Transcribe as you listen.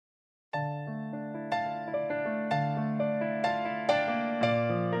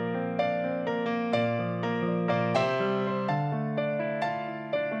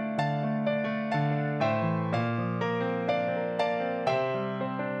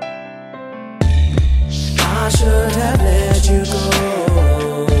I should have let you go.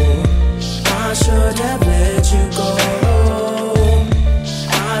 I should have let you go.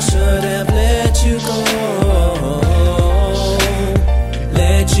 I should have let you go.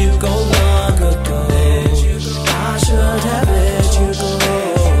 Let you go long ago. I should have let you go.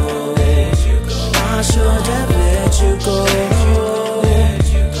 I should have let you go.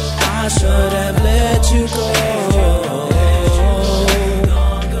 I should have let you go.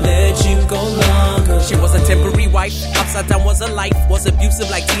 Let you go long ago. She was a temporary wife, upside down was a life. Was abusive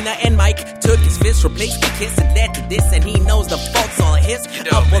like Tina and Mike. Took his fist, replaced the kiss, and led to this. And he knows the fault's all his.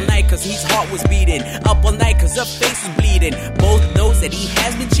 Up all night cause his heart was beating. Up all night cause her face was bleeding. Both knows that he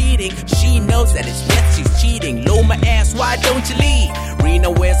has been cheating. She knows that it's death she's cheating. Low my ass, why don't you leave? Rena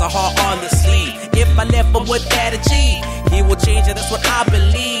wears a heart on the sleeve. If I left her with that G, he will change it, that's what I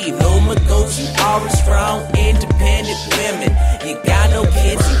believe. Loma goes, you are a strong, independent women. You got no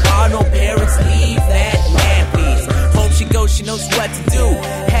kids, you are no parents. Leave that man, please. Home she goes, she knows what to do.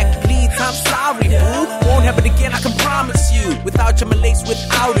 Heck, please, I'm sorry, boo. Won't happen again, I can promise you. Without your lace,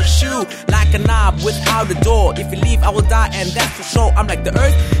 without a shoe. Like a knob, without a door. If you leave, I will die, and that's for sure. I'm like the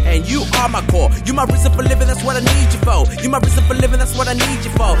earth, and you are my core. You my reason for living, that's what I need you for. You my reason for living, that's what I need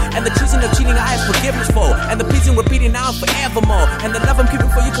you for. And the choosing of cheating, I ask forgiveness for. And the pleasing, repeating now forevermore. And the love I'm keeping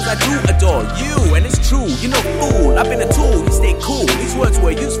for you, cause I do adore you. And it's true, you know, fool. I've been a tool, you stay cool. These words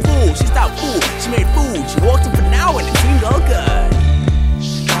were useful. She stopped fool, she made food. She walked in for now, and it seemed all good.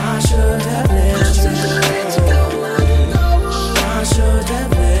 I should have let you go. I should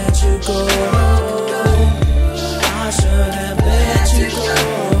have let you go. I should have let you go.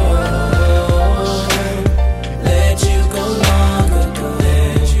 Let you go long ago.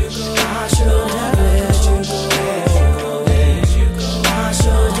 I should have let you go. I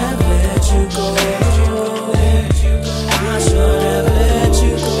should have let you go. I should have let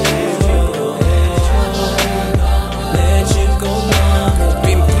you go. Let you go long ago.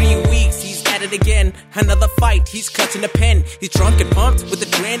 Been 3 weeks, he's at it again. Another fight, he's clutching a pen. He's drunk and pumped with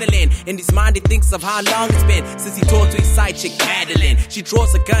adrenaline. In his mind, he thinks of how long it's been since he talked to his side chick, Madeline. She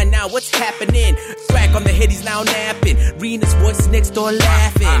draws a gun now, what's happening? Thwack on the head, he's now napping. Rena's voice next door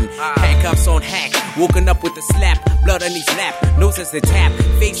laughing. Handcuffs on hack, woken up with a slap. Blood on his lap, nose as a tap.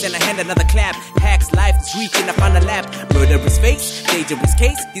 Face in a hand, another clap. Hack's life is reaching up on the lap. Murderous face, dangerous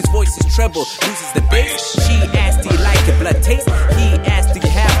case. His voice is treble, loses the bass. She asked, do you like your blood taste? He asked, do you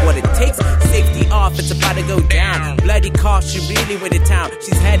have what it takes? Safety off, it's about to go down. Bloody car, she really went to town.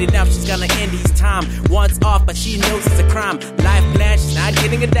 She's had enough, she's gonna end his time. Once off, but she knows it's a crime. Life plan, she's not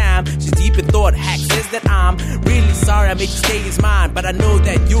getting a dime. She's deep in thought, Hack says that I'm really sorry I made you stay his mind. But I know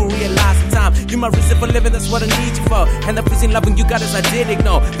that you'll realize in time. You're my reason for living, that's what I need you for. And the freezing loving you got is I did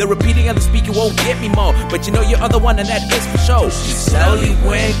ignore. The repeating and the speaking won't get me more. But you know you're other one, and that is for sure. She slowly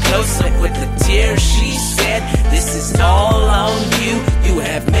went closer with the tears. She said, this is all on you. You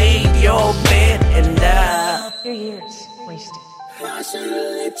have made your bed, and 2 years wasted. I should have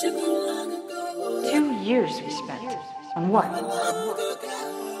let you go long ago. 2 years we spent. On what?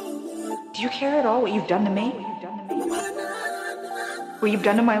 Do you care at all what you've done to me? What you've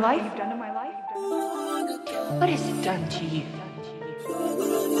done to my life? What has it done to you?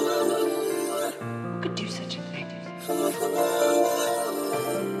 Who could do such a thing?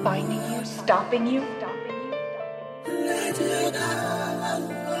 Finding you? Stopping you?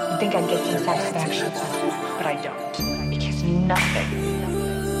 You'd think I'd get some satisfaction, but I don't. Because nothing,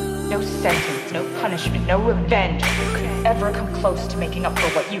 no sentence, no punishment, no revenge could ever come close to making up for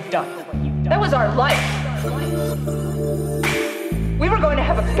what you've done. That was our life. We were going to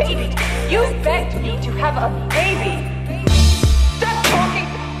have a baby. You begged me to have a baby. Stop talking.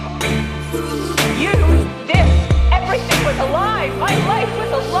 You, this, everything was alive. My life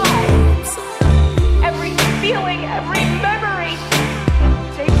was alive. Every feeling, every memory.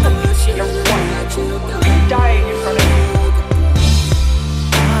 Say something to your wife. Dying in front of you.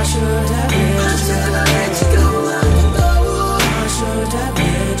 I should have let you go. I should have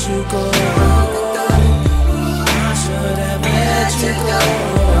let you go. I should have let you go.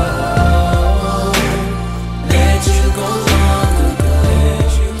 Let you go long ago. I should have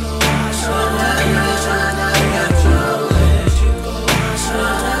let you go. I should have let you go. I should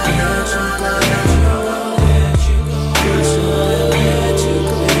have let you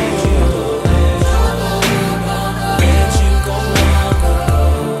go. Let you go long ago.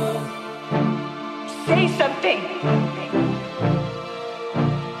 Say something.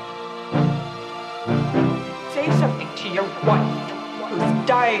 Say something to your wife who's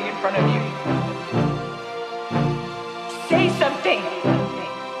dying in front of you. Say something.